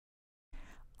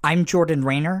I'm Jordan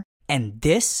Rayner, and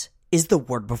this is the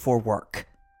Word Before Work.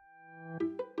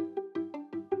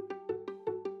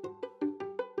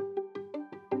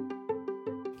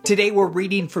 Today we're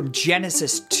reading from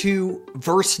Genesis 2,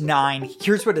 verse 9.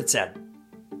 Here's what it said.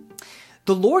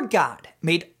 The Lord God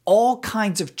made all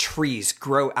kinds of trees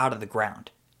grow out of the ground,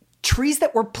 trees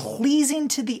that were pleasing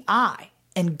to the eye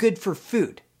and good for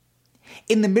food.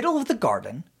 In the middle of the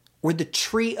garden were the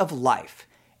tree of life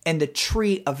and the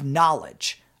tree of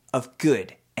knowledge of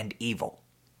good and evil.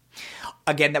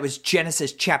 Again, that was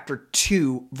Genesis chapter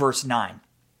 2, verse 9.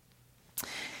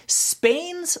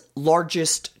 Spain's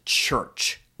largest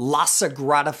church, La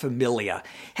Sagrada Familia,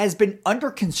 has been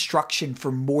under construction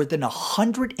for more than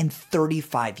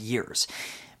 135 years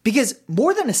because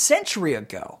more than a century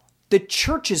ago, the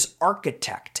church's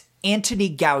architect,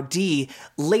 Antoni Gaudí,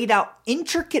 laid out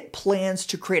intricate plans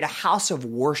to create a house of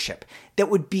worship that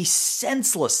would be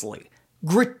senselessly,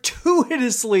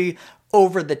 gratuitously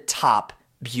over the top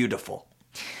beautiful.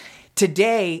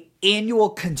 Today, annual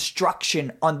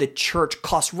construction on the church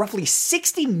costs roughly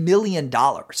 $60 million,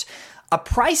 a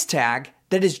price tag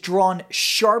that has drawn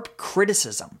sharp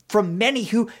criticism from many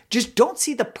who just don't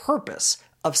see the purpose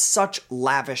of such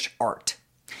lavish art.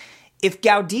 If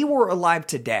Gaudí were alive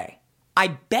today,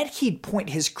 I bet he'd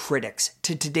point his critics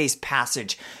to today's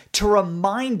passage to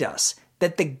remind us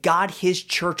that the God his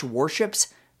church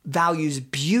worships values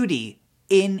beauty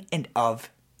in and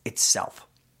of itself.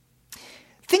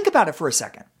 Think about it for a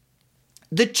second.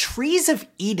 The trees of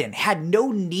Eden had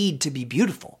no need to be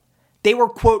beautiful. They were,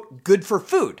 quote, good for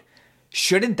food.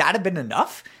 Shouldn't that have been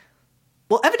enough?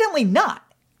 Well, evidently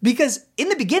not, because in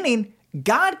the beginning,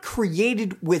 God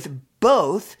created with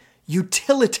both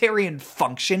utilitarian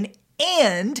function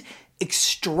and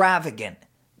extravagant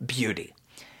beauty.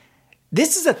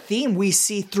 This is a theme we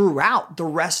see throughout the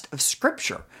rest of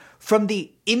Scripture. From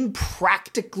the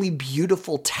impractically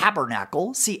beautiful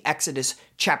tabernacle, see Exodus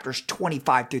chapters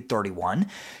 25 through 31,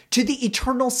 to the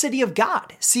eternal city of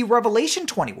God, see Revelation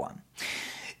 21.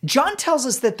 John tells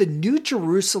us that the New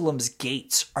Jerusalem's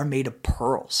gates are made of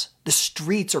pearls. The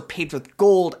streets are paved with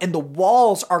gold, and the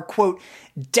walls are, quote,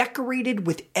 decorated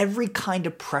with every kind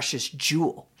of precious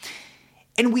jewel.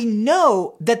 And we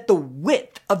know that the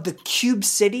width of the cube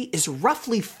city is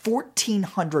roughly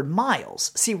 1,400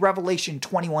 miles. See Revelation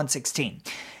 21:16.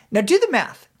 Now do the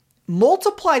math.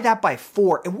 Multiply that by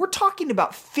 4, and we're talking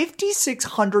about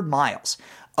 5,600 miles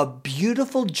of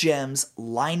beautiful gems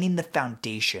lining the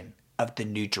foundation of the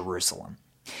New Jerusalem.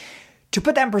 To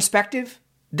put that in perspective,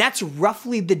 that's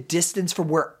roughly the distance from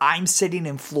where I'm sitting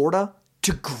in Florida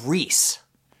to Greece.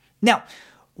 Now,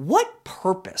 what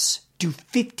purpose do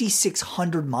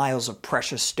 5,600 miles of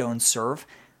precious stones serve?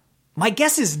 My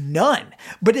guess is none.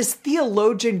 But as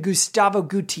theologian Gustavo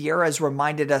Gutierrez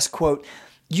reminded us, quote,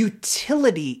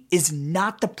 utility is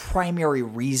not the primary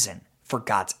reason for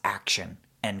God's action,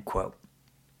 end quote.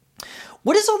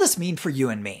 What does all this mean for you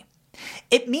and me?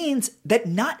 It means that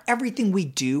not everything we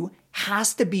do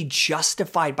has to be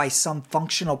justified by some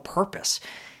functional purpose.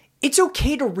 It's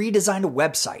okay to redesign a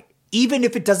website, even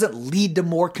if it doesn't lead to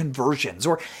more conversions,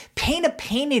 or paint a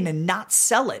painting and not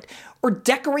sell it, or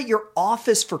decorate your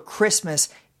office for Christmas,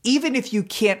 even if you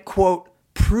can't, quote,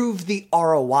 prove the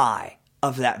ROI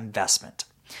of that investment.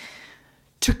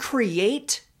 To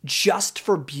create just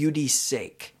for beauty's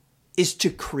sake is to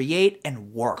create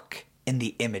and work in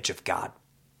the image of God.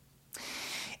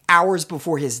 Hours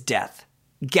before his death,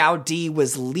 Gaudí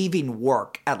was leaving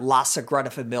work at La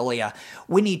Sagrada Familia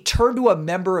when he turned to a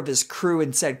member of his crew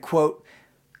and said, quote,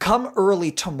 come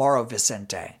early tomorrow,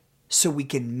 Vicente, so we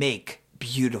can make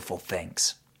beautiful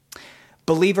things.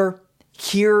 Believer,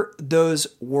 hear those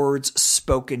words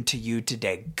spoken to you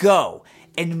today. Go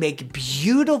and make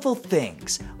beautiful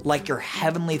things like your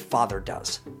Heavenly Father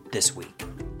does this week.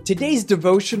 Today's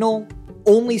devotional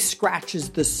only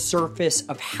scratches the surface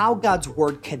of how God's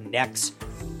Word connects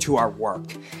to our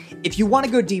work. If you want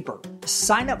to go deeper,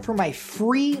 sign up for my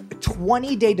free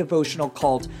 20-day devotional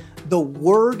called The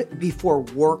Word Before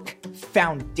Work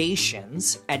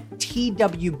Foundations at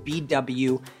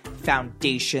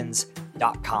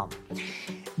twbwfoundations.com.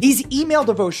 These email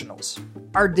devotionals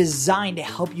are designed to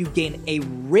help you gain a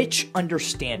rich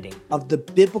understanding of the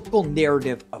biblical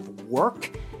narrative of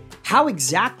work, how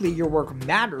exactly your work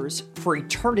matters for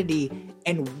eternity,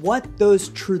 and what those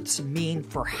truths mean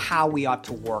for how we ought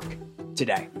to work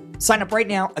today. Sign up right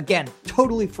now, again,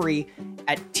 totally free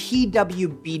at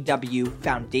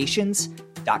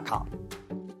twbwfoundations.com.